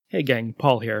Hey gang,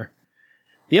 Paul here.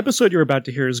 The episode you're about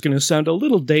to hear is going to sound a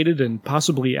little dated and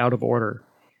possibly out of order.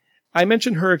 I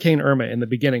mentioned Hurricane Irma in the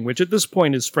beginning, which at this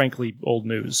point is frankly old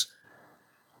news.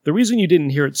 The reason you didn't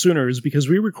hear it sooner is because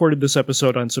we recorded this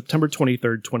episode on September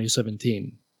 23rd,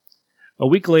 2017. A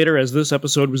week later, as this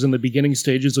episode was in the beginning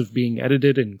stages of being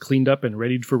edited and cleaned up and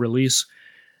readied for release,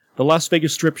 the Las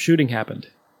Vegas Strip shooting happened.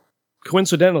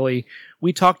 Coincidentally,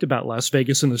 we talked about Las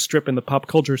Vegas and the Strip in the pop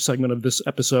culture segment of this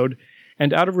episode,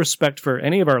 and out of respect for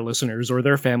any of our listeners or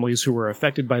their families who were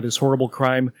affected by this horrible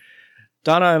crime,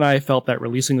 Donna and I felt that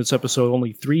releasing this episode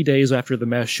only 3 days after the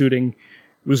mass shooting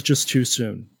was just too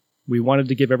soon. We wanted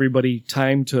to give everybody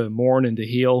time to mourn and to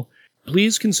heal.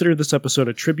 Please consider this episode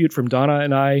a tribute from Donna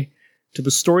and I to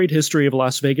the storied history of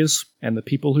Las Vegas and the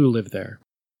people who live there.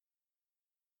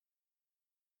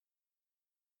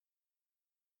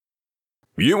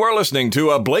 You are listening to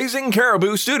a Blazing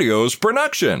Caribou Studios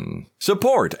production.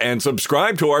 Support and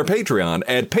subscribe to our Patreon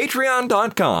at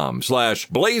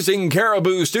patreon.com/Blazing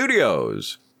Caribou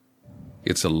Studios.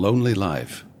 It's a lonely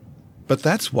life, but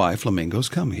that's why flamingos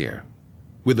come here.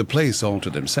 With the place all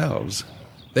to themselves,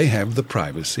 they have the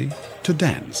privacy to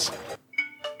dance.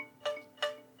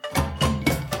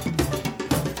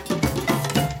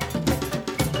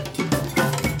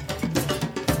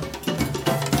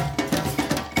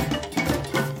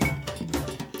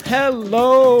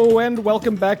 Hello, and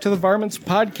welcome back to the Varmints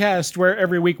Podcast, where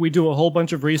every week we do a whole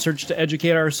bunch of research to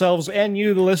educate ourselves and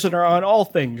you, the listener, on all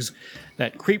things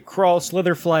that creep, crawl,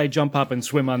 slither, fly, jump, hop, and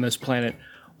swim on this planet,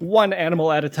 one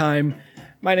animal at a time.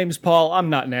 My name's Paul. I'm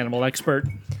not an animal expert.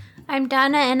 I'm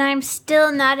Donna, and I'm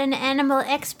still not an animal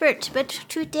expert, but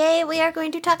today we are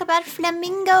going to talk about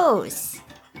flamingos.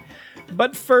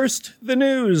 But first, the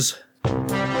news.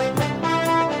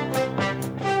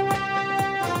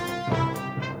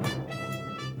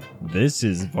 This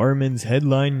is Varmints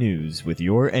Headline News with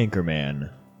your anchorman,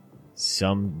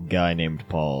 some guy named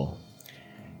Paul.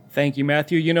 Thank you,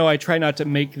 Matthew. You know, I try not to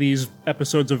make these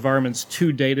episodes of Varmints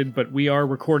too dated, but we are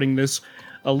recording this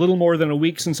a little more than a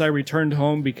week since I returned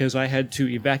home because I had to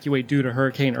evacuate due to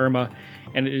Hurricane Irma,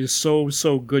 and it is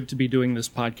so good to be doing this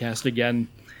podcast again.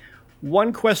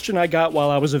 One question I got while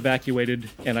I was evacuated,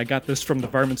 and I got this from the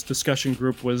Varmints discussion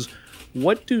group, was,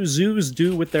 what do zoos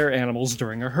do with their animals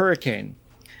during a hurricane?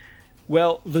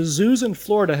 Well, the zoos in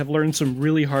Florida have learned some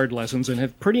really hard lessons and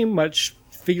have pretty much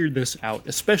figured this out,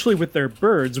 especially with their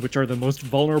birds, which are the most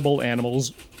vulnerable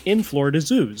animals in Florida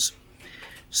zoos.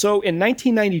 So in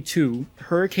 1992,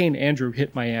 Hurricane Andrew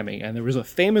hit Miami, and there was a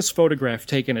famous photograph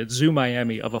taken at Zoo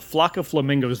Miami of a flock of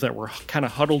flamingos that were kind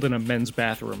of huddled in a men's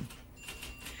bathroom.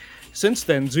 Since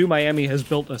then, Zoo Miami has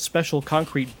built a special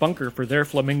concrete bunker for their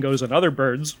flamingos and other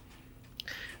birds.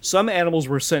 Some animals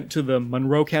were sent to the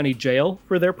Monroe County Jail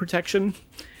for their protection.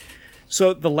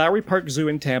 So the Lowry Park Zoo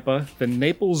in Tampa, the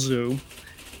Naples Zoo,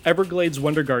 Everglades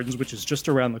Wonder Gardens, which is just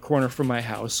around the corner from my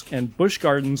house, and Busch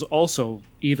Gardens also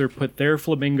either put their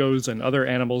flamingos and other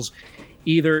animals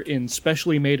either in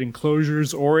specially made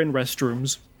enclosures or in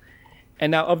restrooms. And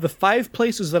now, of the 5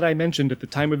 places that I mentioned at the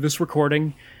time of this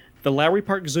recording, the Lowry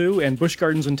Park Zoo and Busch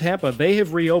Gardens in Tampa, they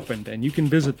have reopened, and you can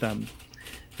visit them.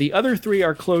 The other 3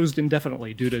 are closed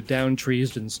indefinitely due to downed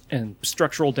trees and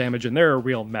structural damage, and they're a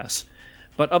real mess.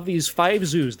 But of these 5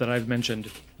 zoos that I've mentioned,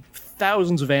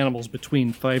 thousands of animals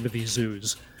between 5 of these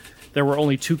zoos, there were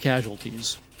only 2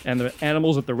 casualties. And the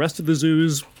animals at the rest of the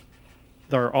zoos,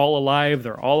 they're all alive,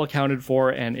 they're all accounted for,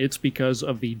 and it's because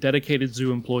of the dedicated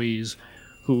zoo employees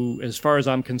who, as far as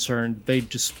I'm concerned, they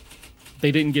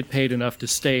didn't get paid enough to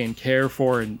stay and care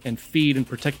for and feed and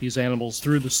protect these animals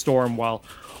through the storm while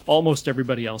almost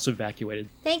everybody else evacuated.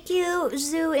 Thank you,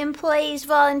 zoo employees,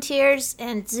 volunteers,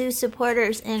 and zoo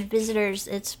supporters and visitors.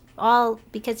 It's all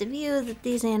because of you that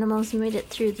these animals made it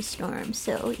through the storm.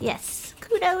 So, yes,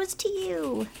 kudos to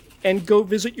you. And go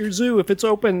visit your zoo if it's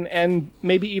open, and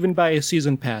maybe even buy a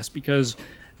season pass, because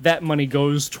that money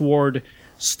goes toward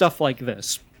stuff like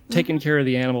this. Taking care of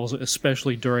the animals,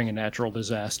 especially during a natural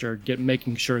disaster,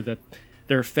 making sure that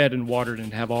they're fed and watered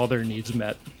and have all their needs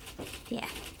met. Yeah,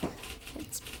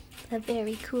 it's a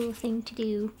very cool thing to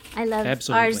do. I love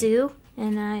Absolutely. Our zoo,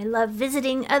 and I love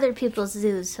visiting other people's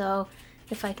zoos, so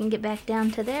if I can get back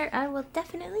down to there, I will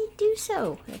definitely do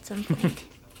so at some point.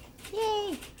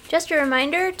 Yay! Just a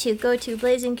reminder to go to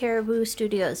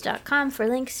blazingcariboustudios.com for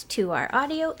links to our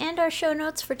audio and our show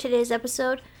notes for today's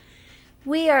episode.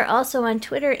 We are also on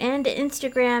Twitter and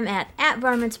Instagram at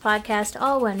 @VarmintsPodcast,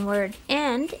 all one word,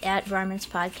 and at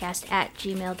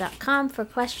varmintspodcast@gmail.com for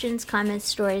questions, comments,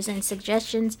 stories, and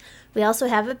suggestions. We also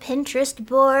have a Pinterest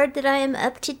board that I am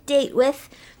up to date with,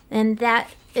 and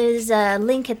that is a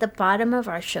link at the bottom of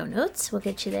our show notes. We'll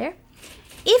get you there.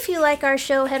 If you like our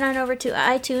show, head on over to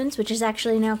iTunes, which is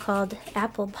actually now called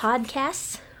Apple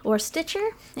Podcasts, or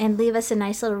Stitcher, and leave us a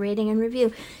nice little rating and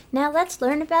review. Now let's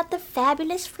learn about the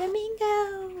fabulous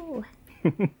flamingo.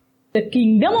 The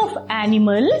kingdom of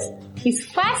animals is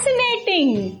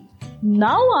fascinating.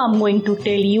 Now I'm going to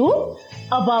tell you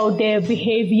about their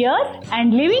behavior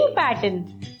and living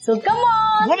pattern. So come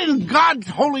on! What in God's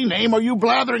holy name are you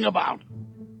blathering about?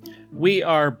 We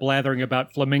are blathering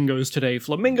about flamingos today.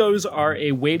 Flamingos are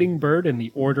a wading bird in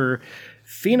the order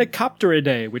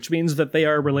Phoenicopteridae, which means that they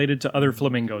are related to other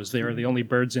flamingos. They are the only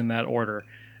birds in that order.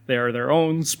 They are their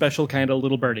own special kind of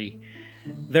little birdie.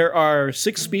 There are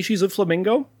 6 species of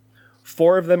flamingo.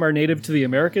 4 of them are native to the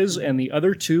Americas, and the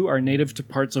other 2 are native to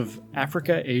parts of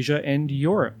Africa, Asia, and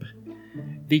Europe.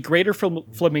 The greater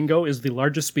flamingo is the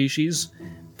largest species.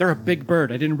 They're a big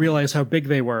bird. I didn't realize how big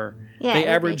they were. Yeah, they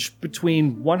they're average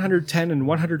between 110 and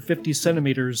 150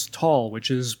 centimeters tall,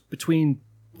 which is between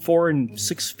 4 and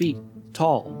 6 feet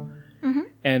tall,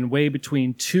 and weigh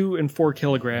between 2 and 4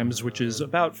 kilograms, which is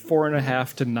about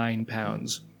 4.5 to 9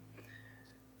 pounds.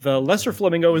 The lesser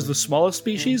flamingo is the smallest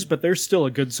species, but they're still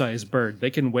a good-sized bird.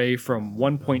 They can weigh from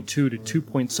 1.2 to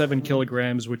 2.7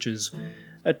 kilograms, which is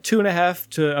at 2.5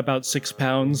 to about 6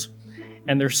 pounds,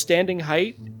 and their standing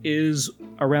height is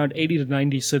around 80 to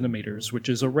 90 centimeters, which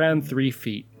is around 3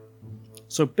 feet.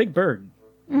 So big bird.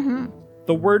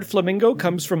 The word flamingo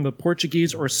comes from the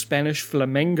Portuguese or Spanish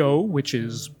flamengo, which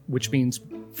means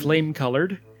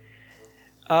flame-colored.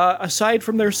 Aside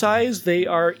from their size, they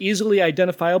are easily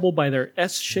identifiable by their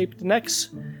S-shaped necks,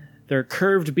 their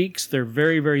curved beaks, their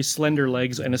very, very slender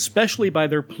legs, and especially by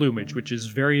their plumage, which is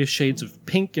various shades of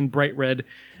pink and bright red,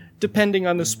 depending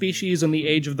on the species and the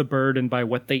age of the bird and by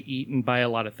what they eat and by a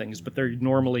lot of things, but they're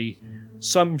normally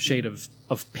some shade of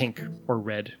pink or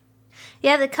red.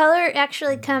 Yeah, the color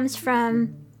actually comes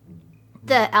from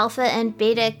the alpha and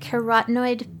beta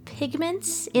carotenoid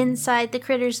pigments inside the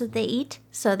critters that they eat.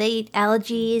 So they eat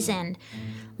algae and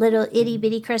little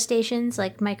itty-bitty crustaceans,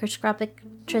 like microscopic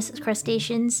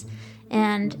crustaceans.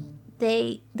 And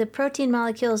the protein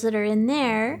molecules that are in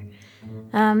there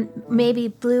may be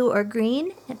blue or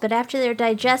green, but after they're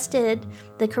digested,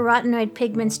 the carotenoid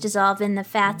pigments dissolve in the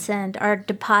fats and are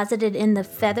deposited in the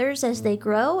feathers as they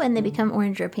grow, and they become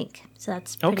orange or pink. So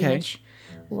that's pretty much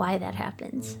why that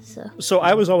happens. So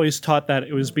I was always taught that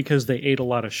it was because they ate a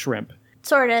lot of shrimp.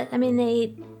 Sorta. I mean,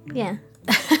 they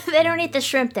don't eat the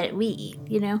shrimp that we eat,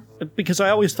 you know? Because I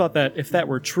always thought that if that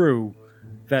were true,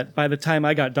 that by the time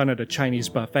I got done at a Chinese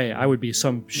buffet, I would be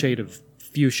some shade of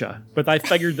fuchsia. But I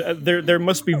figured there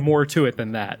must be more to it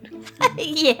than that.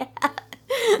 Yeah.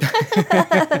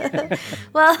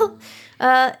 Well,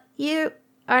 you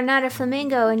are not a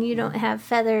flamingo and you don't have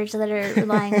feathers that are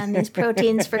relying on these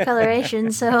proteins for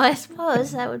coloration, so I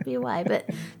suppose that would be why. But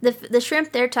the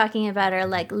shrimp they're talking about are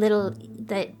like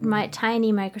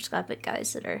tiny microscopic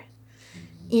guys that are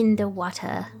in the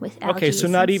water with algae. Okay, so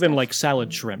not even stuff. like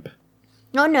salad shrimp.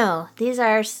 Oh no, these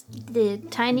are the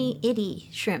tiny itty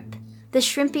shrimp. The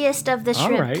shrimpiest of the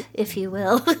shrimp, right. if you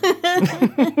will.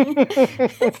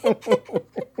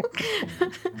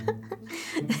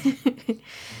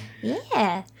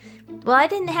 Yeah. Well, I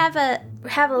didn't have a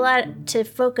lot to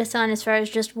focus on as far as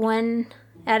just one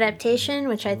adaptation,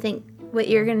 which I think what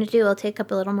you're going to do will take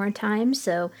up a little more time.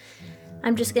 So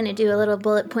I'm just going to do a little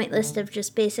bullet point list of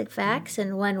just basic facts.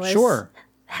 And one was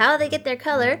how they get their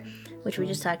color, which we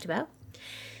just talked about.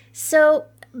 So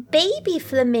baby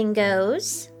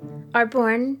flamingos are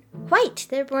born white.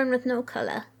 They're born with no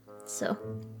color. So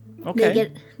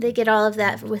they get all of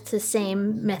that with the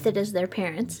same method as their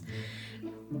parents.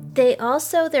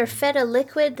 They're fed a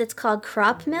liquid that's called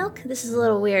crop milk. This is a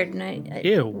little weird, and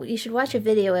Ew. You should watch a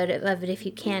video of it if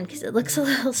you can, because it looks a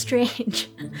little strange.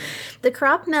 The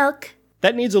crop milk...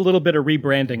 That needs a little bit of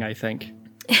rebranding, I think.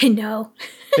 I know.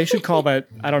 They should call that,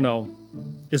 I don't know,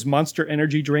 is Monster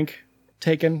Energy drink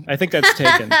taken? I think that's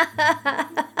taken.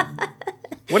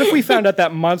 What if we found out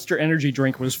that Monster Energy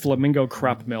drink was flamingo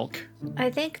crop milk? I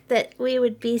think that we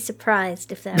would be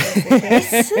surprised if that was the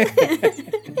case.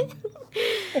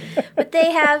 But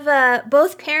they have,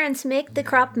 both parents make the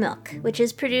crop milk, which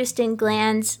is produced in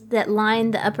glands that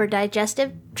line the upper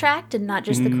digestive tract and not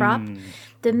just the crop.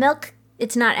 The milk,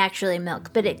 it's not actually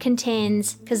milk, but it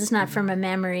contains, because it's not from a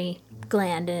mammary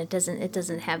gland, and it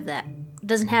doesn't have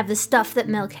the stuff that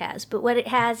milk has. But what it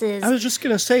has is... I was just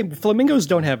going to say, flamingos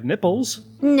don't have nipples.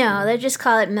 No, they just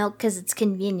call it milk because it's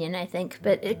convenient, I think.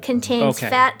 But it contains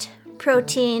fat,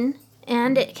 protein,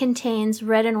 and it contains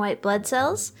red and white blood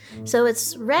cells, so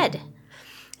it's red.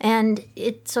 And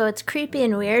it's creepy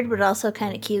and weird, but also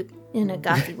kind of cute in a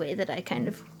gothy way that I kind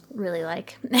of really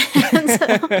like.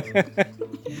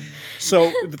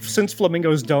 So, since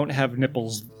flamingos don't have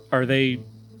nipples, are they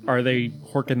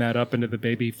horking that up into the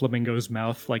baby flamingo's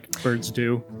mouth like birds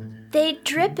do? They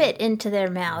drip it into their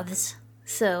mouths.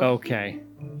 So Okay.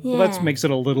 yeah. Well, that makes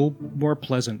it a little more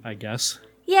pleasant, I guess.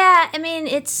 Yeah, I mean,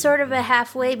 it's sort of a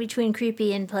halfway between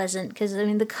creepy and pleasant, because, I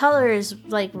mean, the color is,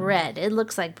 like, red. It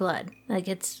looks like blood. Like,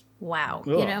 it's, wow,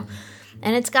 you Ugh. know?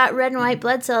 And it's got red and white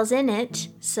blood cells in it,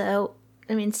 so,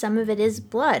 I mean, some of it is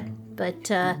blood. But,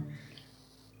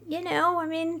 you know, I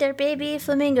mean, they're baby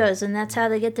flamingos, and that's how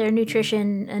they get their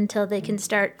nutrition until they can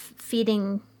start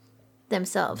feeding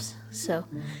themselves. So,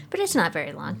 but it's not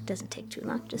very long. It doesn't take too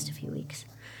long, just a few weeks.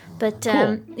 But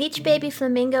each baby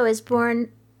flamingo is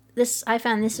born... I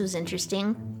found this was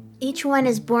interesting. Each one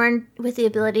is born with the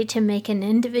ability to make an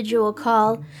individual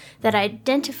call that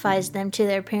identifies them to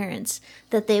their parents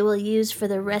that they will use for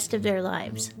the rest of their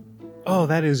lives. Oh,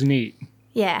 that is neat.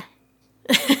 Yeah.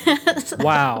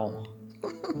 Wow.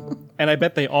 And I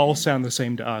bet they all sound the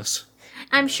same to us.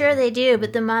 I'm sure they do,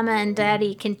 but the mama and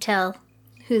daddy can tell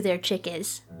who their chick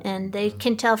is. And they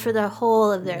can tell for the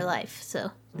whole of their life,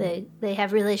 so... They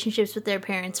have relationships with their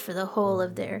parents for the whole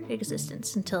of their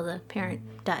existence until the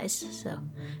parent dies. So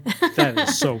That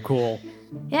is so cool.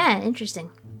 yeah,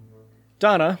 interesting.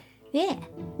 Donna, Yeah.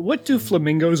 what do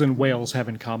flamingos and whales have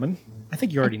in common? I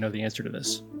think you already know the answer to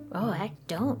this. Oh, I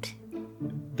don't.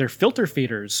 They're filter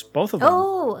feeders, both of them.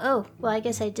 Oh. Well, I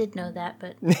guess I did know that,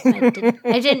 but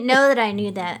I didn't know that I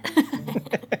knew that.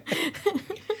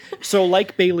 So,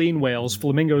 like baleen whales,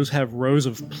 flamingos have rows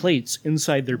of plates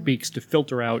inside their beaks to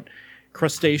filter out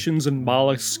crustaceans and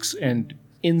mollusks and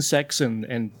insects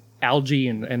and algae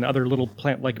and other little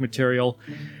plant-like material.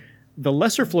 The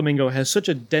lesser flamingo has such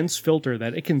a dense filter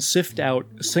that it can sift out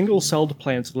single-celled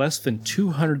plants less than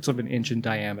 0.02 of an inch in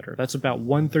diameter. That's about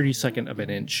 1/32 of an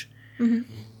inch. Mm-hmm.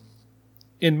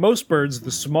 In most birds,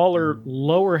 the smaller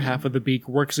lower half of the beak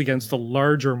works against the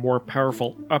larger, more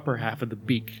powerful upper half of the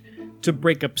beak to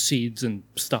break up seeds and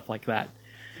stuff like that.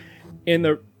 In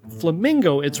the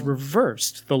flamingo, it's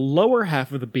reversed. The lower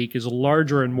half of the beak is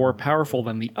larger and more powerful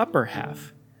than the upper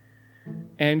half.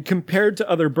 And compared to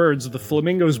other birds, the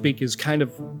flamingo's beak is kind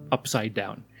of upside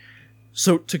down.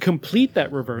 So to complete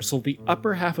that reversal, the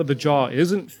upper half of the jaw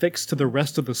isn't fixed to the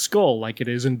rest of the skull like it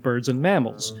is in birds and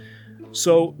mammals.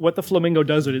 So what the flamingo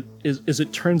does is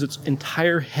it turns its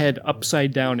entire head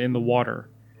upside down in the water.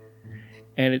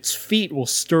 And its feet will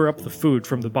stir up the food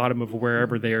from the bottom of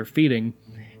wherever they are feeding,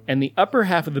 and the upper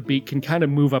half of the beak can kind of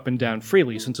move up and down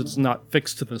freely since it's not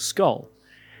fixed to the skull.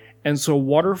 And so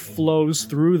water flows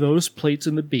through those plates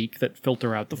in the beak that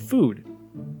filter out the food.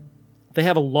 They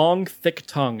have a long, thick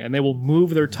tongue, and they will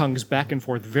move their tongues back and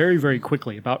forth very, very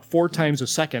quickly, about 4 times a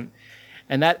second,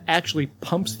 and that actually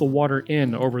pumps the water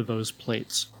in over those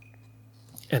plates.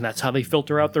 And that's how they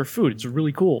filter out their food. It's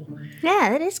really cool. Yeah,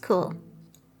 that is cool.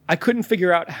 I couldn't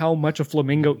figure out how much a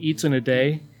flamingo eats in a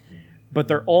day, but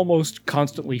they're almost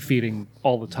constantly feeding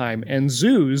all the time. And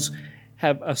zoos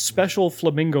have a special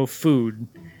flamingo food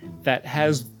that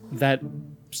has that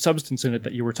substance in it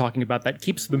that you were talking about that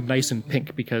keeps them nice and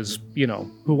pink because, you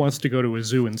know, who wants to go to a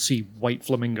zoo and see white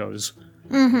flamingos?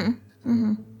 Yeah,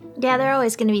 they're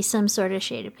always going to be some sort of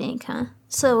shade of pink, huh?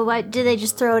 So do they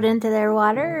just throw it into their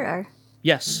water, or?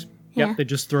 Yes. Yeah. Yep, they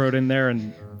just throw it in there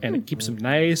and it keeps them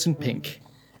nice and pink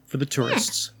for the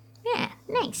tourists. Yeah,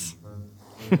 nice.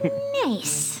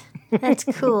 Nice. That's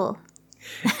cool.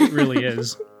 It really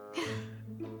is.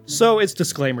 So it's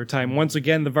disclaimer time. Once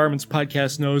again, the Varmints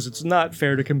Podcast knows it's not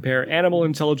fair to compare animal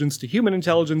intelligence to human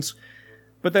intelligence,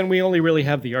 but then we only really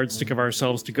have the yardstick of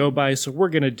ourselves to go by, so we're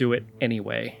going to do it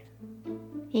anyway.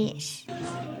 Yes.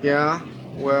 Yeah,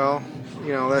 well,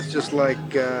 you know, that's just like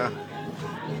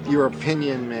your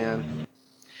opinion, man.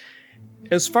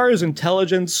 As far as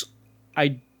intelligence,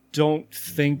 I don't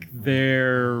think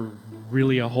they're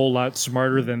really a whole lot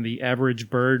smarter than the average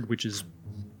bird, which is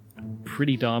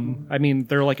pretty dumb. I mean,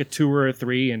 they're like a 2 or a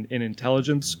 3 in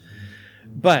intelligence.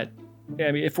 But,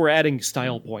 I mean, if we're adding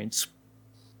style points,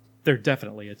 they're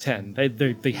definitely a 10.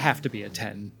 They have to be a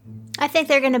 10. I think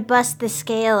they're going to bust the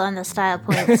scale on the style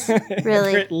points,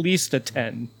 really. They're at least a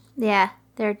 10. Yeah,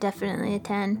 they're definitely a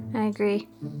 10. I agree.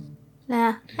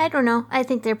 Nah, I don't know. I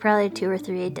think they're probably a 2 or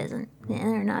 3. It doesn't. Yeah,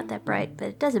 they're not that bright, but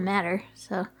it doesn't matter,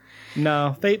 so...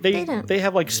 No, They they don't.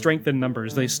 have like strength in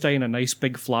numbers. They stay in a nice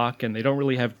big flock, and they don't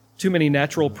really have too many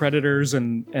natural predators,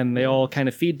 and they all kind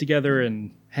of feed together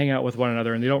and hang out with one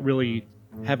another, and they don't really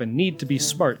have a need to be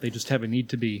smart. They just have a need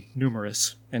to be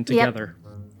numerous and together.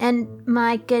 And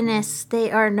my goodness,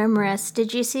 they are numerous.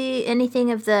 Did you see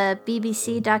anything of the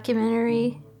BBC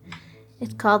documentary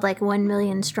It's called like 1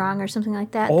 Million Strong or something like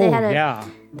that. Oh,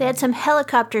 They had some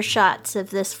helicopter shots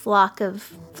of this flock of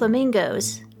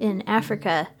flamingos in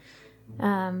Africa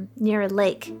near a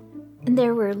lake. And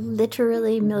there were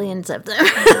literally millions of them.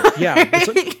 Yeah. It's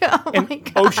an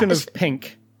ocean of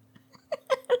pink.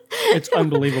 It's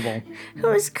unbelievable. It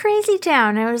was crazy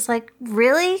town. I was like,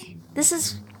 really? This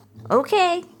is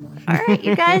okay. All right,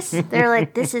 you guys. They're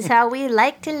like, this is how we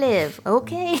like to live.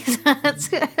 Okay.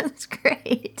 That's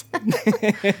great.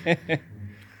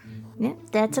 Yeah,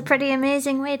 that's a pretty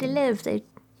amazing way to live. They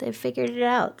figured it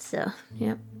out. So,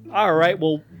 yeah. All right,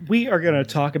 well, we are going to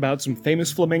talk about some famous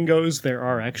flamingos. There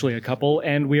are actually a couple,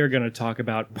 and we are going to talk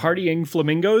about partying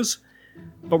flamingos,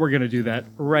 but we're going to do that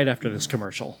right after this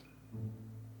commercial.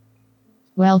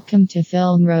 Welcome to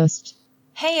Film Roast.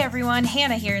 Hey everyone,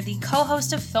 Hannah here, the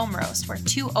co-host of Film Roast, where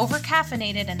two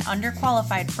overcaffeinated and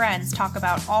underqualified friends talk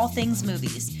about all things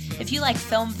movies. If you like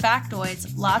film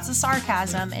factoids, lots of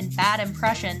sarcasm, and bad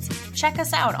impressions, check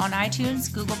us out on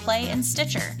iTunes, Google Play, and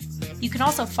Stitcher. You can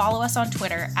also follow us on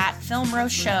Twitter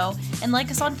 @FilmRoastShow and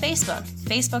like us on Facebook,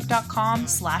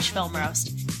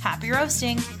 facebook.com/FilmRoast. Happy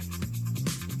roasting!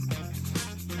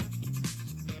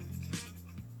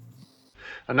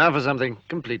 And now for something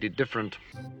completely different.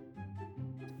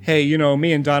 Hey, you know,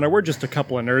 me and Donna, we're just a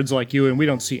couple of nerds like you, and we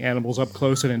don't see animals up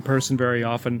close and in person very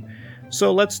often.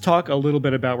 So let's talk a little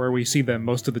bit about where we see them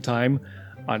most of the time.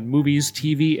 On movies,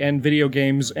 TV, and video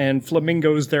games, and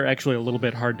flamingos, they're actually a little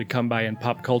bit hard to come by in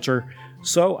pop culture.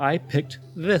 So I picked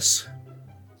this.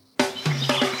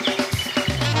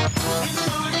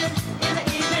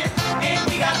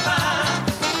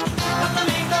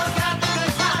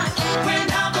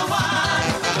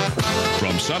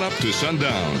 From sunup to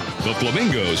sundown, the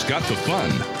flamingos got the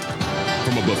fun.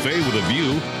 From a buffet with a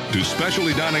view to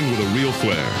specialty dining with a real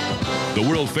flair. The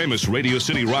world-famous Radio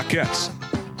City Rockettes,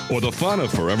 or the fun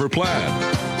of Forever Plaid.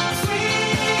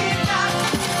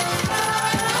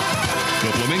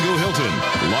 The Flamingo Hilton,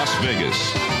 Las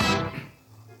Vegas.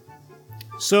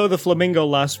 So the Flamingo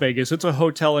Las Vegas, it's a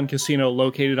hotel and casino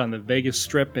located on the Vegas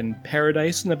Strip in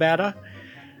Paradise, Nevada.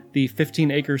 The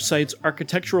 15-acre site's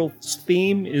architectural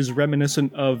theme is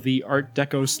reminiscent of the Art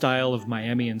Deco style of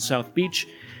Miami and South Beach.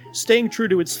 Staying true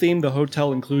to its theme, the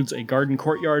hotel includes a garden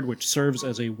courtyard which serves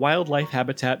as a wildlife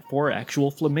habitat for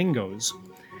actual flamingos.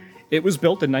 It was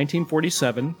built in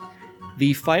 1947.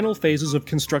 The final phases of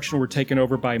construction were taken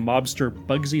over by mobster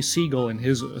Bugsy Siegel and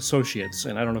his associates.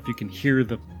 And I don't know if you can hear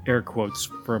the air quotes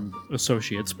from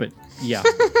associates, but yeah.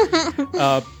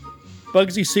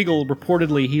 Bugsy Siegel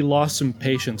reportedly he lost some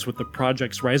patience with the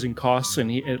project's rising costs, and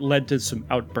it led to some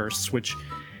outbursts, which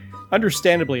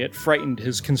understandably it frightened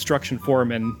his construction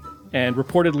foreman. And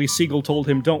reportedly Siegel told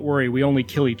him, "Don't worry, we only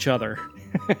kill each other."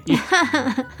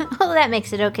 Well, that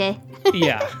makes it okay.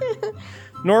 Yeah.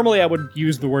 Normally I would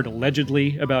use the word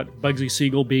allegedly about Bugsy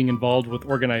Siegel being involved with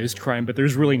organized crime, but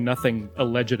there's really nothing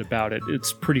alleged about it.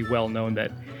 It's pretty well known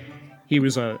that he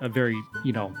was a very,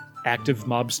 active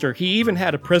mobster. He even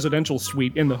had a presidential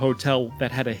suite in the hotel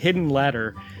that had a hidden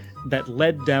ladder that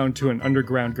led down to an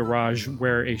underground garage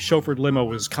where a chauffeured limo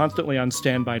was constantly on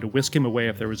standby to whisk him away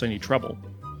if there was any trouble.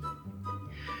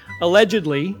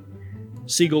 Allegedly,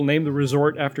 Siegel named the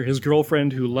resort after his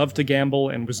girlfriend who loved to gamble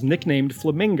and was nicknamed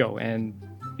Flamingo, and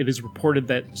it is reported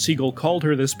that Siegel called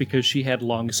her this because she had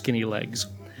long, skinny legs.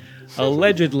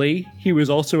 Allegedly, he was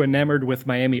also enamored with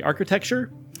Miami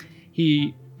architecture.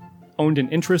 He owned an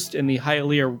interest in the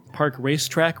Hialeah Park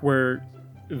racetrack where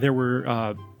there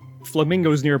were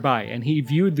flamingos nearby, and he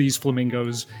viewed these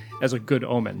flamingos as a good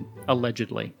omen,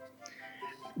 allegedly.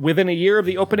 Within a year of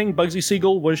the opening, Bugsy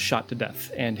Siegel was shot to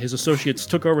death, and his associates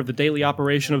took over the daily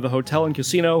operation of the hotel and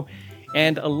casino,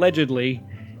 and allegedly,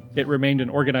 it remained an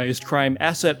organized crime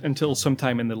asset until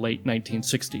sometime in the late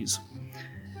 1960s.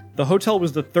 The hotel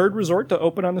was the third resort to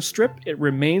open on the Strip. It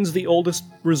remains the oldest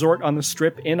resort on the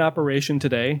Strip in operation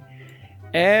today,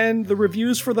 and the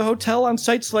reviews for the hotel on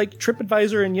sites like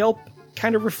TripAdvisor and Yelp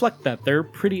kind of reflect that. They're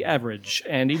pretty average,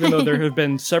 and even though there have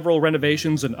been several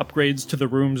renovations and upgrades to the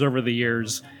rooms over the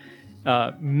years,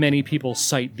 many people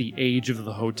cite the age of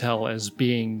the hotel as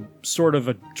being sort of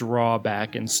a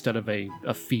drawback instead of a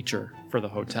feature for the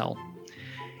hotel.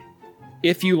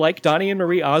 If you like Donnie and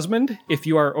Marie Osmond, if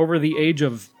you are over the age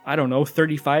of,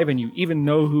 35, and you even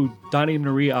know who Donnie and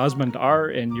Marie Osmond are,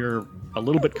 and you're a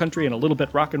little bit country and a little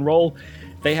bit rock and roll,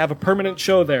 they have a permanent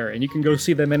show there, and you can go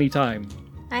see them anytime.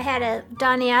 I had a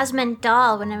Donny Osmond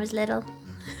doll when I was little.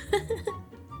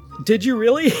 Did you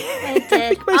really? I did.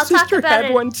 I think my sister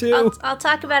had one too. I'll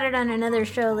talk about it on another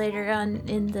show later on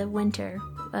in the winter.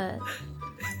 Oh,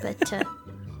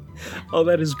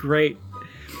 that is great.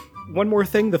 one more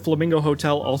thing, the Flamingo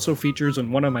Hotel also features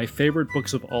in one of my favorite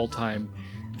books of all time,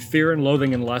 Fear and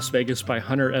Loathing in Las Vegas by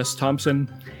Hunter S. Thompson.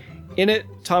 In it,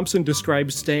 Thompson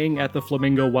describes staying at the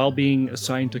Flamingo while being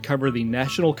assigned to cover the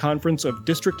National Conference of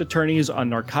District Attorneys on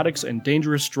Narcotics and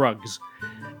Dangerous Drugs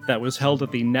that was held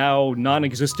at the now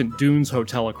non-existent Dunes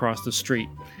Hotel across the street.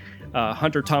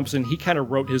 Hunter Thompson, he kind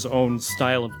of wrote his own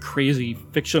style of crazy,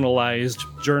 fictionalized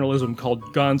journalism called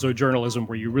gonzo journalism,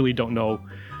 where you really don't know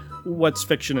what's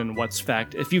fiction and what's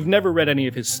fact. If you've never read any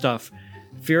of his stuff,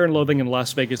 Fear and Loathing in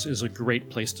Las Vegas is a great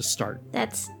place to start.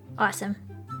 That's awesome.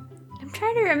 I'm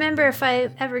trying to remember if I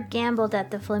ever gambled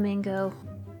at the Flamingo.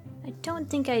 I don't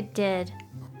think I did.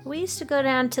 We used to go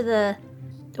down to the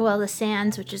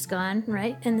Sands, which is gone,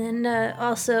 right? And then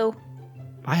also...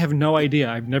 I have no idea.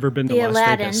 I've never been to Las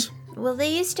Aladdin. Vegas. Well,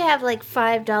 they used to have like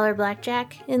 $5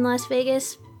 blackjack in Las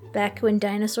Vegas back when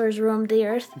dinosaurs roamed the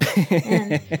earth.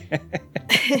 And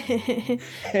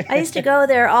I used to go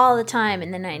there all the time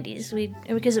in the 90s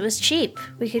because it was cheap.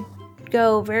 We could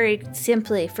go very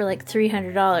simply for like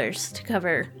 $300 to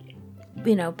cover,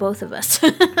 both of us.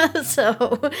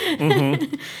 So,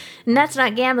 and that's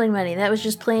not gambling money. That was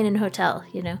just playing in a hotel,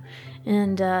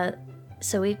 And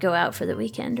so we'd go out for the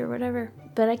weekend or whatever.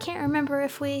 But I can't remember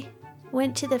if we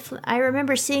went to I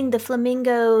remember seeing the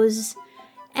flamingos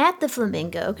at the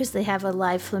Flamingo because they have a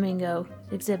live flamingo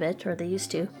exhibit, or they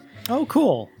used to. Oh,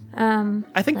 cool.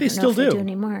 I think they still do. They do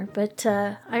anymore, but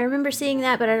I remember seeing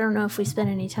that, but I don't know if we spent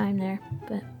any time there.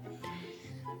 But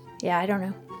yeah, I don't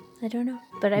know.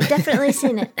 But I've definitely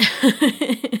seen it.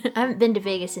 I haven't been to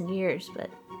Vegas in years, but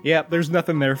yeah, there's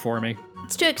nothing there for me.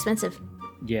 It's too expensive.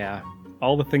 Yeah,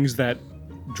 all the things that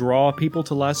draw people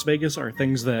to Las Vegas are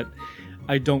things that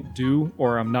I don't do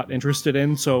or I'm not interested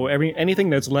in, so anything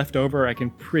that's left over I can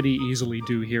pretty easily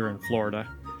do here in Florida.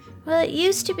 Well, it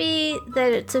used to be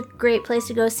that it's a great place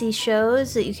to go see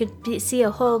shows, that you could see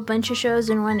a whole bunch of shows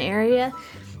in one area,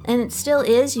 and it still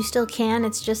is, you still can,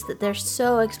 it's just that they're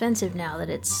so expensive now that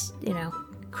it's,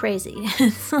 crazy.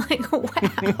 It's like,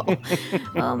 wow.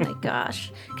 Oh my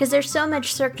gosh. Because there's so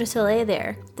much Cirque du Soleil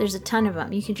there. There's a ton of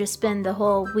them. You can just spend the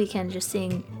whole weekend just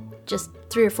seeing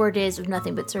 3 or 4 days of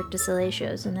nothing but Cirque du Soleil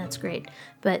shows, and that's great.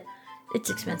 But it's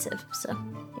expensive, so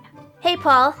yeah. Hey,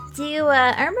 Paul,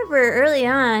 I remember early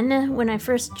on when I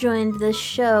first joined this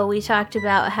show, we talked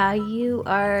about how you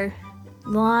are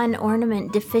lawn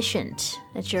ornament deficient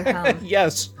at your home.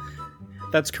 Yes,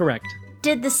 that's correct.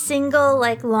 Did the single,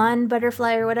 lawn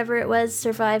butterfly or whatever it was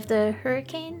survive the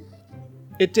hurricane?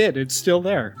 It did. It's still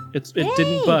there. It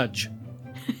didn't budge.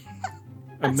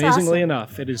 Amazingly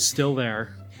enough, it is still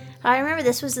there. I remember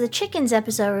this was the chickens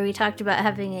episode where we talked about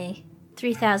having a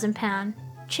 3,000-pound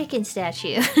chicken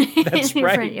statue in your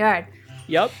front yard.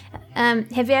 Yep.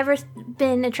 Have you ever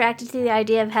been attracted to the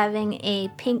idea of having a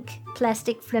pink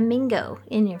plastic flamingo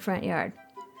in your front yard?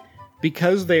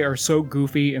 Because they are so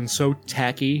goofy and so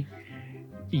tacky,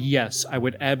 yes, I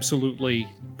would absolutely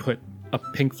put a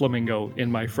pink flamingo in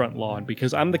my front lawn,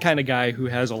 because I'm the kind of guy who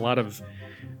has a lot of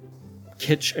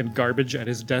kitsch and garbage at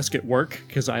his desk at work,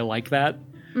 because I like that.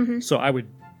 Mm-hmm. So I would,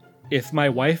 if my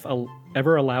wife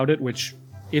ever allowed it, which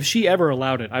if she ever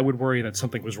allowed it, I would worry that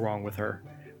something was wrong with her.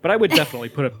 But I would definitely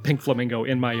put a pink flamingo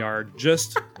in my yard,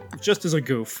 just as a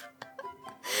goof.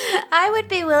 I would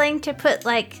be willing to put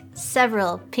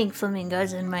several pink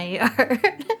flamingos in my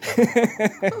yard.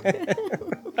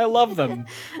 I love them.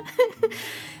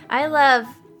 I love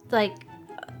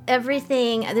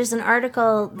everything. There's an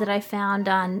article that I found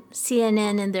on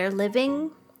CNN in their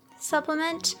living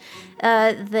supplement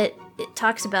that it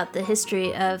talks about the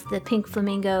history of the pink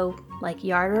flamingo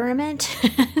yard ornament.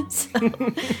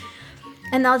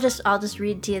 And I'll just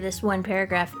read to you this one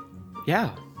paragraph.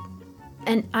 Yeah.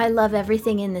 And I love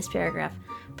everything in this paragraph.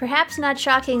 Perhaps not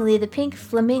shockingly, the pink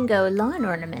flamingo lawn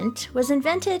ornament was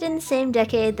invented in the same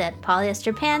decade that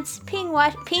polyester pants,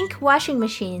 pink washing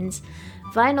machines,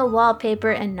 vinyl wallpaper,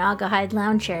 and Naugahyde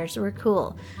lounge chairs were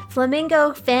cool.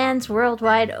 Flamingo fans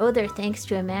worldwide owe their thanks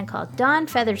to a man called Don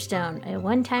Featherstone, a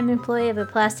one-time employee of a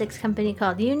plastics company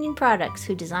called Union Products,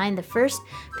 who designed the first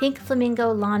pink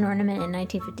flamingo lawn ornament in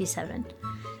 1957.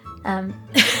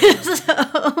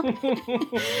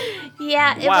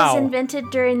 Yeah, it was invented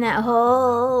during that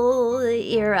whole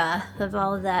era of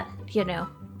all of that,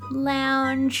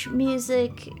 lounge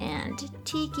music and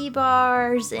tiki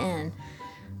bars and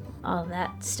all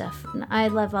that stuff. And I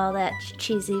love all that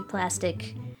cheesy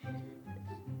plastic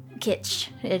kitsch.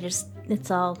 It's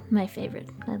all my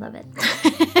favorite. I love it.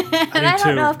 And I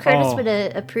don't know if Curtis would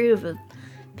approve of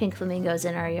pink flamingos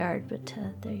in our yard, but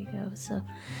there you go. So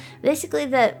basically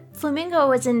the flamingo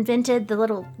was invented, the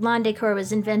little lawn decor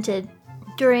was invented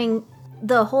during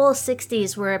the whole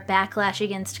 60s were a backlash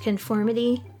against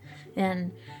conformity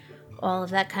and all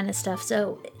of that kind of stuff.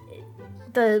 So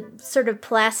the sort of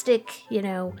plastic,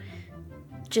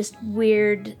 just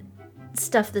weird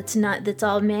stuff that's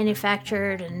all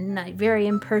manufactured and very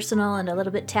impersonal and a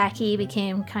little bit tacky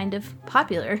became kind of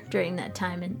popular during that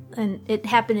time. And it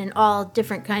happened in all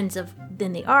different kinds of,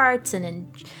 in the arts and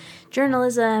in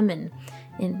journalism and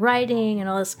in writing and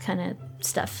all this kind of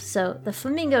stuff. So the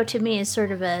flamingo to me is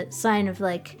sort of a sign of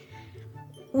like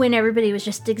when everybody was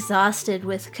just exhausted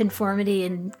with conformity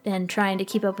and trying to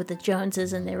keep up with the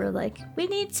Joneses, and they were like, we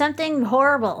need something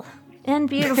horrible and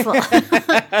beautiful.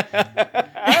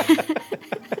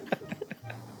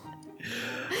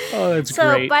 Oh, that's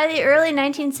so great. By the early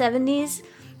 1970s,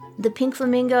 the pink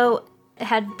flamingo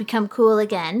had become cool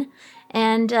again,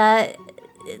 and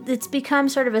it's become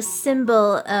sort of a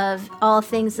symbol of all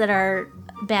things that are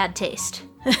bad taste.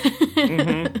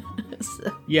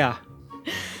 Yeah.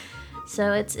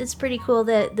 So it's pretty cool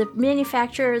that the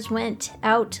manufacturers went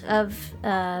out of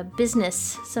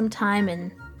business sometime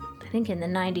I think in the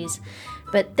 90s.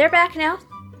 But they're back now.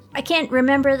 I can't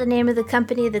remember the name of the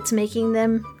company that's making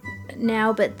them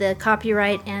now, but the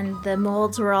copyright and the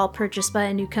molds were all purchased by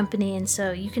a new company, and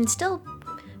so you can still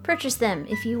purchase them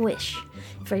if you wish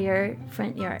for your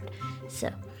front yard. So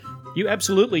You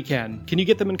absolutely can. Can you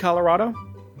get them in Colorado?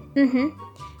 Mm-hmm.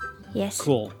 Yes.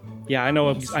 Cool. Yeah, I know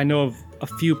of a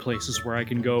few places where I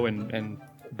can go and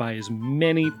buy as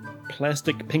many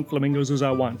plastic pink flamingos as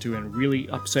I want to and really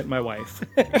upset my wife.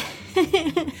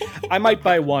 I might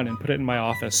buy one and put it in my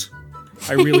office.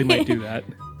 I really might do that.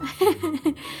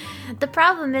 The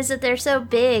problem is that they're so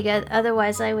big,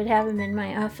 otherwise I would have them in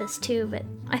my office too, but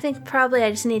I think probably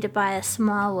I just need to buy a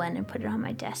small one and put it on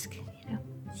my desk,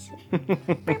 So.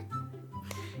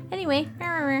 Anyway,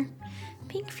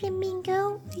 pink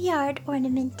flamingo yard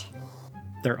ornament.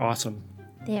 They're awesome.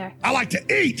 They are. I like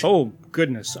to eat! Oh,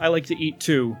 goodness. I like to eat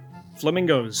too.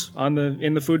 Flamingos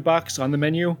in the food box, on the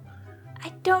menu. I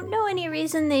don't know any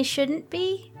reason they shouldn't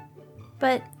be,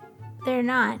 but they're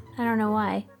not. I don't know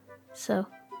why. So.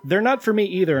 They're not for me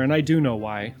either, and I do know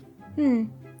why.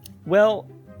 Well,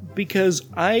 because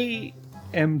I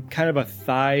am kind of a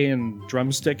thigh and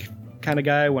drumstick kind of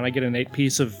guy when I get an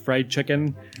 8-piece of fried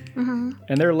chicken. Mm-hmm.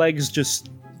 And their legs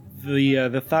just...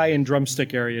 The thigh and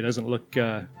drumstick area doesn't look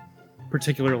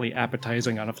particularly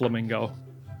appetizing on a flamingo.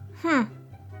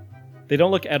 They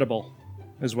don't look edible,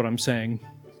 is what I'm saying.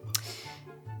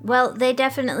 Well, they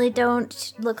definitely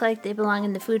don't look like they belong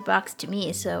in the food box to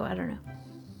me, so I don't know.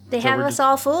 They have us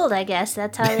all fooled, I guess.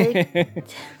 That's how they...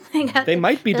 They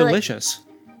might be delicious.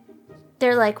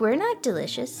 They're like, we're not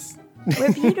delicious.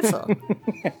 We're beautiful.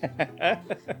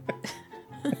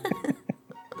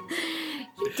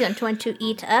 You don't want to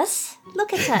eat us?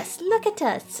 Look at us. Look at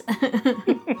us.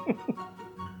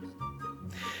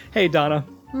 Hey, Donna.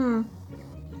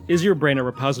 Is your brain a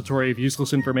repository of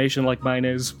useless information like mine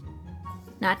is?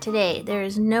 Not today. There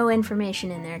is no information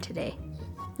in there today.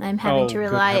 I'm having to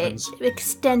rely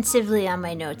extensively on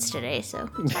my notes today, so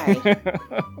sorry.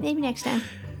 Maybe next time.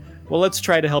 Well, let's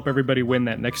try to help everybody win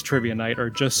that next trivia night,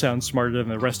 or just sound smarter than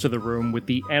the rest of the room, with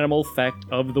the animal fact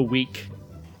of the week.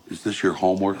 Is this your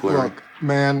homework, Larry? Look,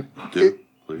 man.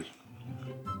 Please.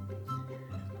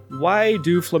 Why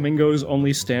do flamingos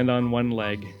only stand on one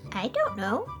leg? I don't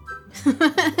know.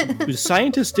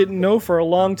 Scientists didn't know for a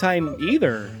long time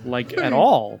either, at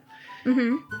all.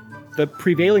 Mm-hmm. The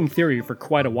prevailing theory for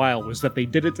quite a while was that they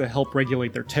did it to help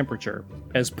regulate their temperature,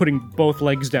 as putting both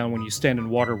legs down when you stand in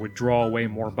water would draw away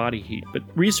more body heat. But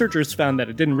researchers found that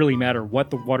it didn't really matter what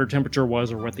the water temperature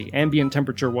was or what the ambient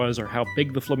temperature was or how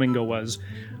big the flamingo was.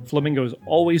 Flamingos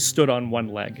always stood on one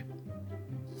leg.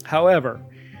 However,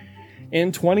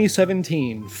 in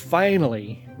 2017,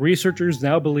 finally, researchers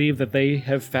now believe that they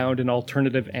have found an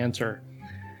alternative answer.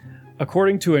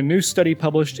 According to a new study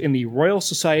published in the Royal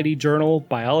Society journal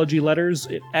Biology Letters,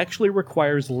 it actually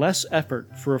requires less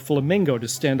effort for a flamingo to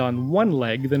stand on one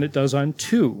leg than it does on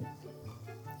two.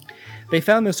 They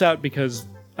found this out because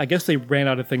I guess they ran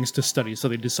out of things to study, so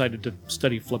they decided to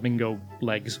study flamingo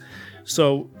legs.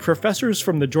 So professors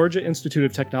from the Georgia Institute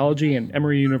of Technology and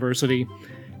Emory University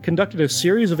conducted a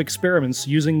series of experiments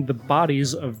using the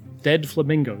bodies of dead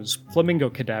flamingos, flamingo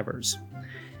cadavers.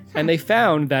 And they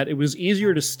found that it was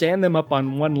easier to stand them up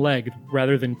on one leg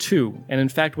rather than two. And in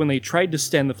fact, when they tried to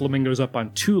stand the flamingos up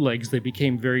on two legs, they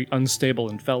became very unstable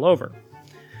and fell over.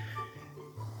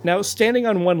 Now, standing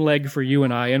on one leg for you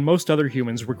and I and most other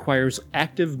humans requires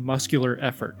active muscular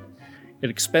effort. It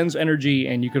expends energy,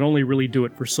 and you can only really do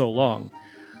it for so long.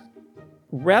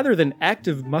 rather than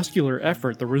active muscular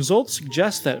effort, the results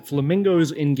suggest that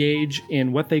flamingos engage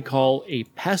in what they call a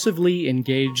passively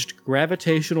engaged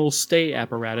gravitational stay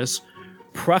apparatus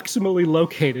proximally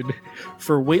located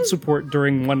for weight support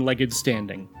during one-legged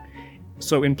standing.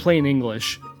 So in plain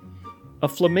English, a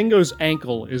flamingo's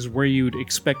ankle is where you'd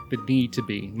expect the knee to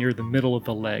be, near the middle of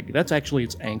the leg. That's actually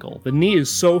its ankle. The knee is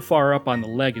so far up on the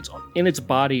leg, it's in its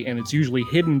body, and it's usually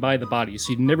hidden by the body,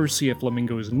 so you'd never see a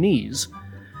flamingo's knees.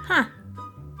 Huh.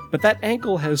 But that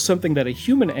ankle has something that a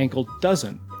human ankle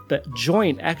doesn't. That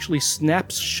joint actually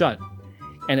snaps shut,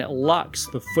 and it locks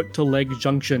the foot-to-leg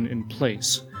junction in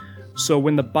place. So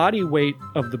when the body weight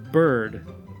of the bird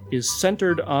is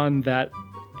centered on that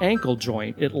ankle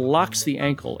joint, it locks the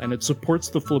ankle, and it supports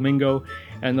the flamingo,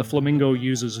 and the flamingo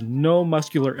uses no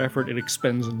muscular effort, it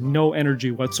expends no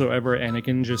energy whatsoever, and it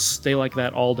can just stay like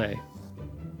that all day.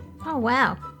 Oh,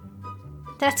 wow.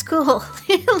 That's cool.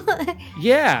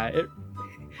 Yeah,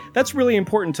 that's really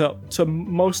important to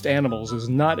most animals, is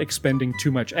not expending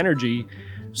too much energy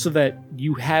so that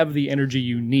you have the energy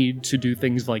you need to do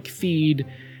things like feed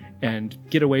and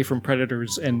get away from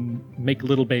predators and make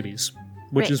little babies,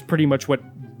 which Right. is pretty much what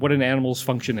an animal's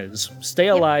function is. Stay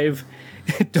alive,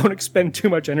 don't expend too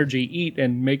much energy, eat,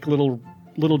 and make little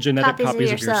genetic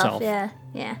copies of yourself.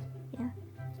 Yeah.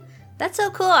 That's so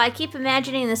cool. I keep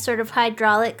imagining this sort of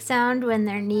hydraulic sound when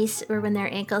their knees or when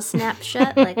their ankles snap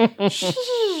shut, like,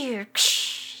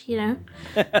 you know?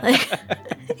 Like,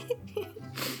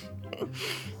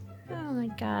 oh my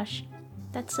gosh.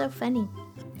 That's so funny.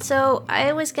 So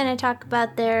I was going to talk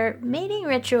about their mating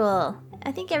ritual.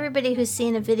 I think everybody who's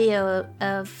seen a video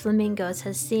of flamingos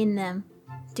has seen them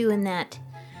doing that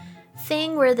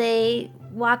thing where they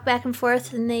walk back and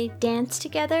forth and they dance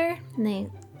together and they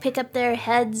pick up their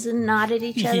heads and nod at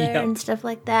each other and stuff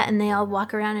like that, and they all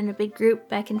walk around in a big group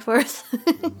back and forth.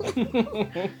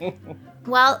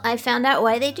 Well, I found out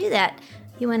why they do that.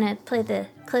 You want to play the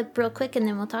clip real quick and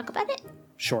then we'll talk about it?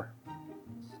 Sure.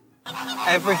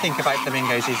 Everything about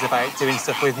flamingos is about doing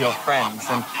stuff with your friends,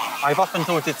 and I've often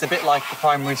thought it's a bit like the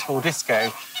primary school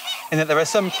disco, in that there are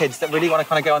some kids that really want to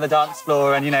kind of go on the dance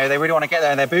floor and, you know, they really want to get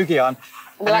there and their boogie on.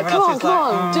 We're like, come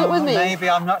on, do it with me. Maybe,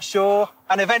 I'm not sure.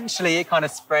 And eventually it kind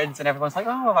of spreads and everyone's like,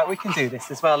 oh, right, we can do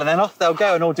this as well. And then off they'll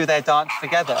go and all do their dance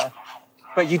together.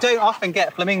 But you don't often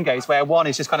get flamingos where one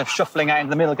is just kind of shuffling out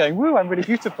into the middle going, woo, I'm really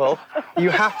beautiful.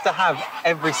 You have to have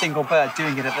every single bird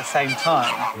doing it at the same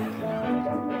time.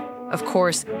 Of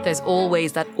course, there's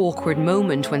always that awkward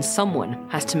moment when someone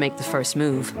has to make the first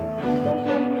move.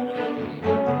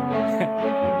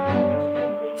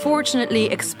 Fortunately,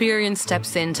 experience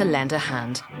steps in to lend a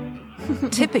hand.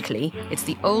 Typically, it's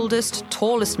the oldest,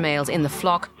 tallest males in the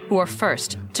flock who are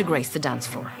first to grace the dance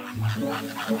floor.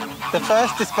 The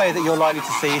first display that you're likely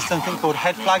to see is something called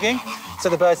head flagging. So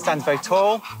the bird stands very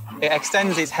tall, it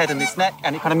extends its head and its neck,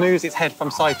 and it kind of moves its head from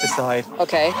side to side.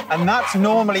 Okay. And that's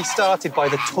normally started by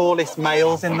the tallest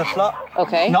males in the flock.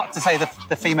 Okay. Not to say that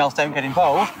the females don't get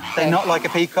involved. They're not like a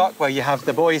peacock where you have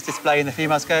the boys display and the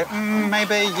females go,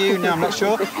 maybe, you, no, I'm not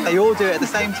sure. They all do it at the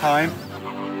same time.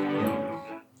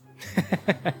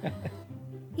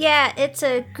 Yeah, it's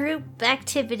a group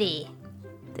activity.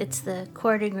 It's the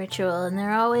courting ritual, and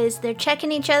they're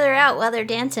checking each other out while they're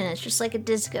dancing. It's just like a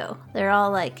disco. They're all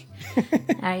like,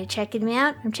 are you checking me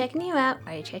out? I'm checking you out.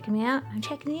 Are you checking me out? I'm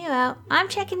checking you out. I'm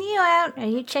checking you out. Are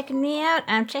you checking me out?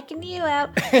 I'm checking you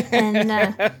out. And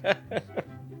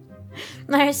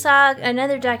I saw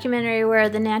another documentary where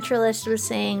the naturalist was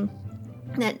saying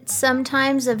that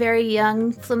sometimes a very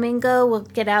young flamingo will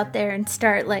get out there and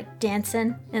start like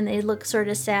dancing, and they look sort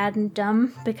of sad and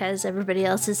dumb because everybody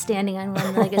else is standing on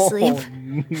one leg asleep.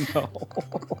 No.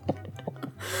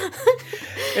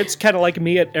 It's kind of like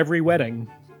me at every wedding.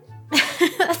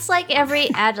 That's like every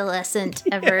adolescent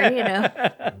ever, you know.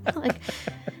 Like,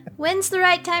 when's the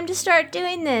right time to start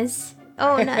doing this?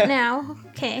 Oh, not now.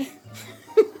 Okay.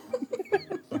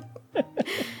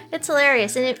 It's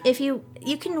hilarious, and if you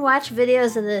can watch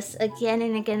videos of this again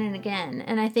and again and again,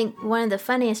 and I think one of the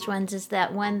funniest ones is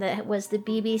that one that was the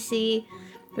BBC,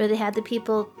 where they had the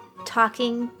people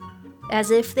talking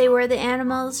as if they were the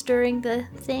animals during the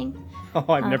thing. Oh,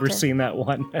 I've never seen that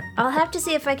one. I'll have to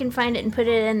see if I can find it and put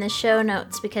it in the show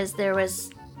notes, because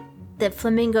the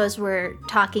flamingos were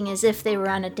talking as if they were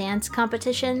on a dance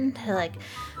competition. They're like,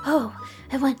 oh,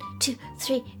 1, 2,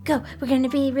 3, go. We're going to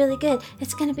be really good.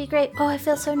 It's going to be great. Oh, I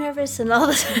feel so nervous. And all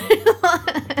this.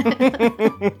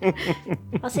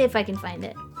 I'll see if I can find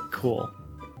it. Cool.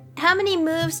 How many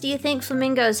moves do you think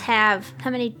flamingos have? How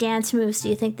many dance moves do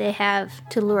you think they have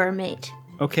to lure a mate?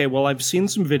 Okay, well, I've seen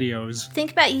some videos.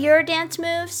 Think about your dance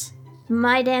moves.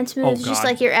 my dance moves, just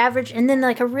like your average, and then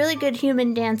like a really good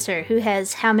human dancer who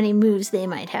has how many moves they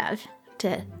might have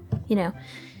to, you know,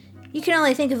 you can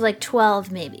only think of like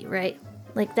 12 maybe, right?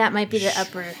 Like that might be the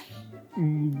upper.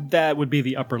 That would be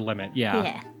the upper limit, yeah.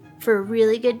 Yeah. For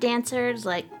really good dancers,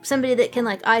 like somebody that can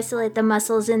like isolate the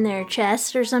muscles in their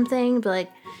chest or something, but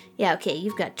like, yeah, okay,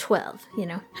 you've got 12, you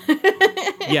know?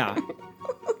 Yeah.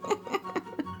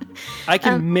 I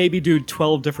can maybe do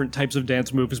 12 different types of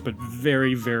dance moves, but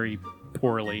very, very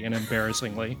poorly and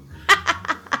embarrassingly.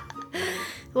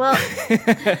 Well,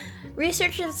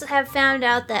 researchers have found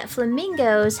out that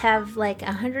flamingos have like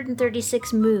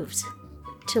 136 moves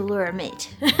to lure a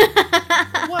mate.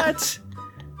 What?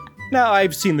 Now,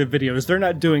 I've seen the videos. They're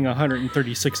not doing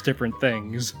 136 different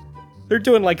things. They're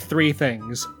doing like 3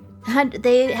 things.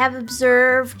 They have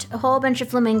observed a whole bunch of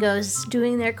flamingos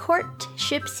doing their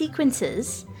courtship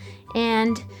sequences,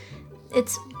 and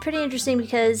it's pretty interesting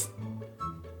because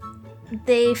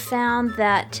they found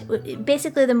that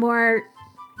basically the more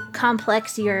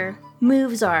complex your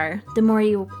moves are, the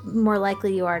more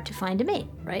likely you are to find a mate,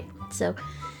 right? So,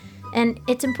 and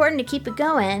it's important to keep it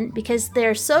going because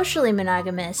they're socially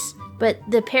monogamous, but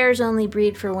the pairs only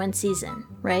breed for 1 season,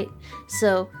 right?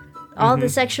 So all the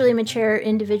sexually mature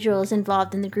individuals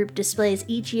involved in the group displays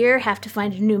each year have to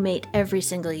find a new mate every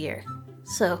single year.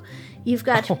 So you've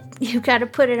got to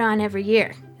put it on every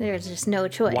year. There's just no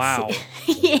choice. Wow.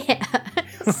 Yeah.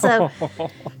 So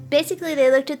basically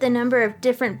they looked at the number of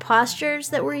different postures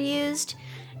that were used,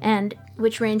 and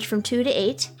which ranged from 2 to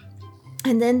 8.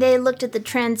 And then they looked at the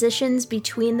transitions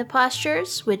between the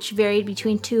postures, which varied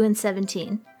between 2 and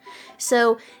 17.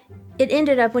 So it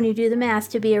ended up, when you do the math,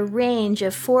 to be a range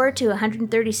of 4 to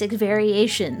 136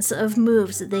 variations of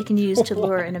moves that they can use to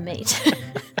lure in a mate.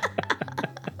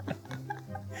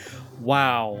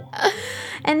 Wow.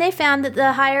 And they found that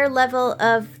the higher level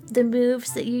of the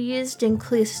moves that you used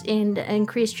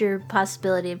increased your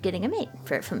possibility of getting a mate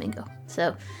for a flamingo.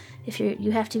 So if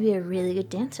you have to be a really good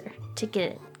dancer to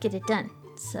get it done.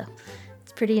 So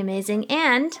it's pretty amazing.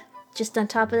 And just on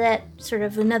top of that, sort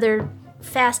of another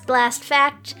fast blast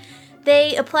fact,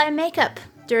 they apply makeup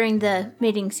during the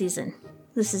mating season.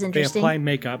 This is interesting. They apply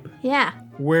makeup? Yeah.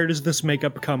 Where does this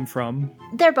makeup come from?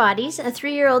 Their bodies. A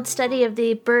 3-year-old study of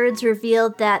the birds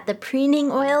revealed that the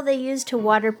preening oil they use to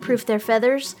waterproof their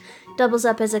feathers doubles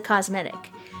up as a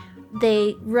cosmetic.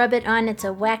 They rub it on, it's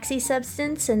a waxy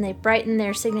substance, and they brighten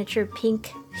their signature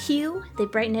pink hue. They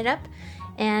brighten it up,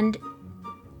 and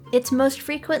it's most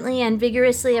frequently and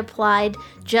vigorously applied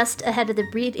just ahead of the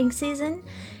breeding season,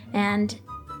 and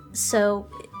so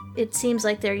it seems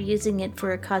like they're using it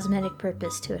for a cosmetic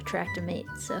purpose to attract a mate,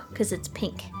 so because it's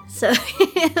pink. So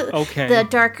okay. The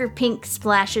darker pink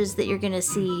splashes that you're going to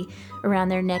see around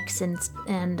their necks and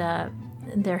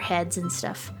their heads and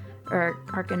stuff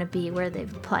are going to be where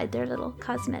they've applied their little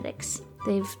cosmetics.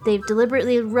 They've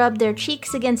deliberately rubbed their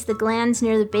cheeks against the glands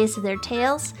near the base of their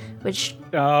tails, which...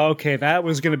 Okay, that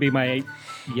was going to be my...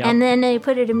 Yep. And then they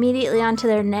put it immediately onto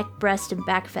their neck, breast, and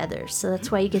back feathers. So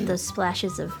that's why you get those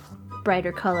splashes of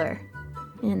brighter color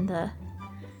in the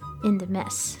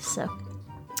mess. So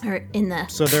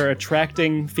they're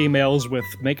attracting females with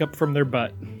makeup from their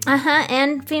butt.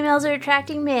 And females are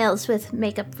attracting males with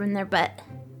makeup from their butt.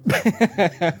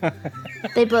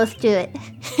 They both do it.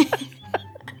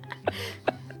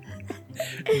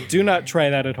 Do not try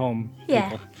that at home. Yeah.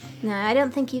 People. No, I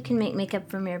don't think you can make makeup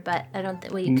from your butt.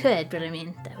 Well, you could, but I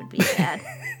mean, that would be bad.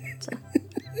 So.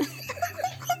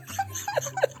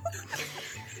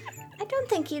 I don't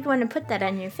think you'd want to put that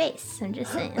on your face. I'm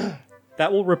just saying.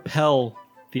 That will repel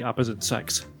the opposite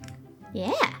sex.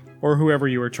 Yeah. Or whoever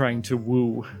you are trying to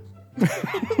woo.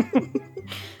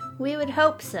 We would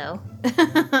hope so.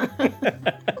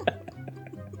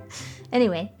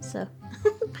 Anyway, so...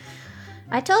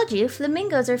 I told you,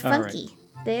 flamingos are funky.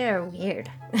 Right. They are weird.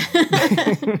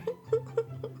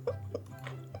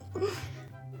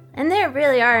 And they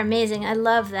really are amazing. I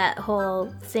love that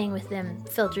whole thing with them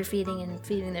filter feeding and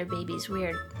feeding their babies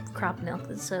weird crop milk.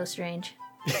 It's so strange.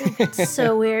 It's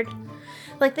so weird.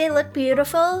 Like, they look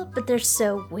beautiful, but they're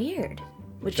so weird.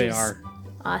 Which they is are.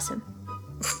 Awesome.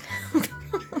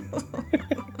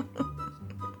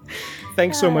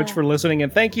 Thanks so much for listening,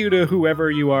 and thank you to whoever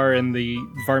you are in the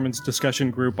Varmints discussion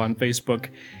group on Facebook.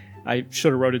 I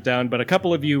should have wrote it down, but a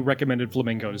couple of you recommended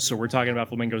flamingos, so we're talking about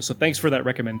flamingos. So thanks for that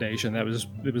recommendation. It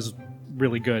was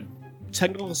really good.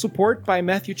 Technical support by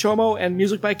Matthew Chomo and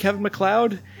music by Kevin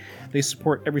MacLeod. They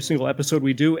support every single episode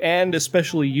we do, and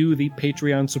especially you, the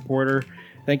Patreon supporter.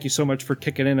 Thank you so much for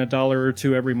kicking in $1 or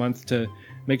 $2 every month to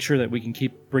make sure that we can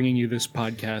keep bringing you this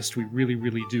podcast. We really,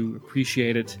 really do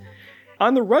appreciate it.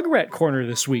 On the Rugrat Corner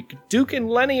this week, Duke and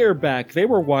Lenny are back. They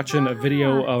were watching a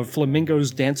video of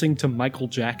flamingos dancing to Michael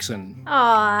Jackson.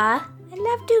 Aw, I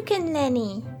love Duke and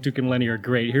Lenny. Duke and Lenny are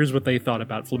great. Here's what they thought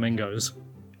about flamingos.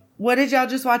 What did y'all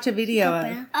just watch a video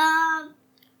of?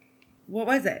 What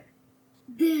was it?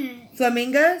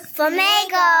 Flamingos?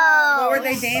 Flamingos! What were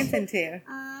they dancing to?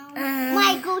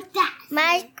 Michael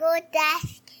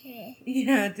Jackson.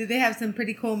 Yeah, did they have some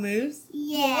pretty cool moves?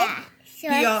 Yeah. Do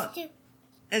y'all,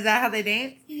 is that how they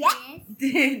dance? Yes. Do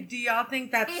y'all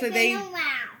think that's so they...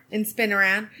 And spin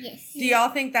around? Yes. Do y'all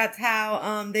think that's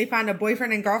how they find a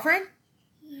boyfriend and girlfriend?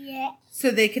 Yeah. So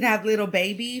they could have little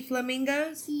baby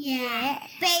flamingos? Yeah.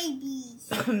 Babies.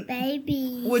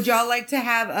 Babies. Would y'all like to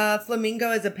have a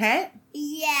flamingo as a pet?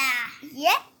 Yeah.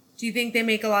 Yeah. Do you think they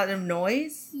make a lot of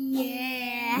noise?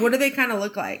 Yeah. What do they kind of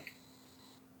look like?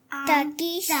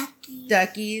 Duckies.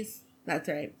 Duckies. That's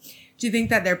right. Do you think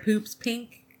that their poop's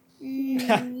pink?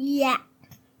 Yeah.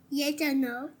 Yes or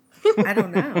no? I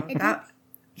don't know.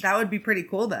 That would be pretty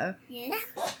cool, though. Yeah.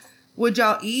 Would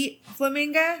y'all eat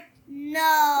flamingo?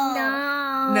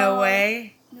 No. No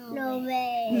way? No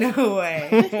way. No way.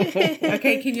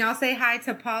 Okay, can y'all say hi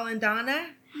to Paul and Donna?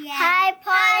 Yeah. Hi,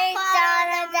 Paul and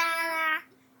Donna.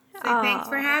 Say thanks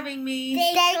for having me.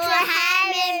 Thanks for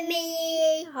having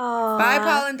me. Bye,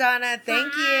 Paul and Donna.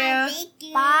 Thank you.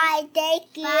 Bye.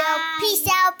 Thank you. Peace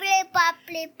out. Blip, bop,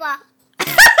 blip, bop.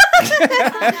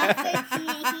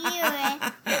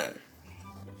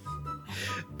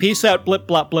 Peace out, blip,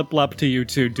 blop, blip, blop to you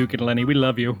too, Duke and Lenny. We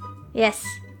love you. Yes.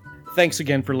 Thanks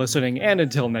again for listening, and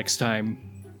until next time.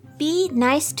 Be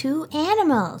nice to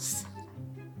animals.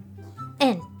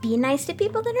 And be nice to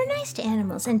people that are nice to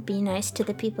animals. And be nice to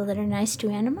the people that are nice to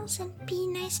animals. And be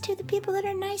nice to the people that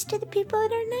are nice to the people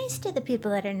that are nice to the people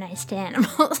that are nice to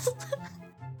animals.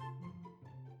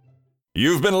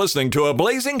 You've been listening to a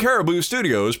Blazing Caribou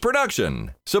Studios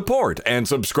production. Support and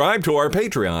subscribe to our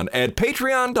Patreon at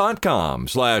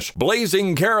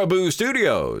patreon.com/Blazing Caribou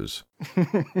Studios.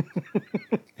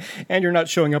 And you're not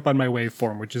showing up on my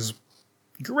waveform, which is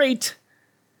great.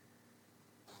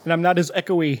 And I'm not as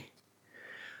echoey.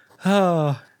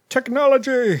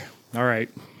 Technology. All right.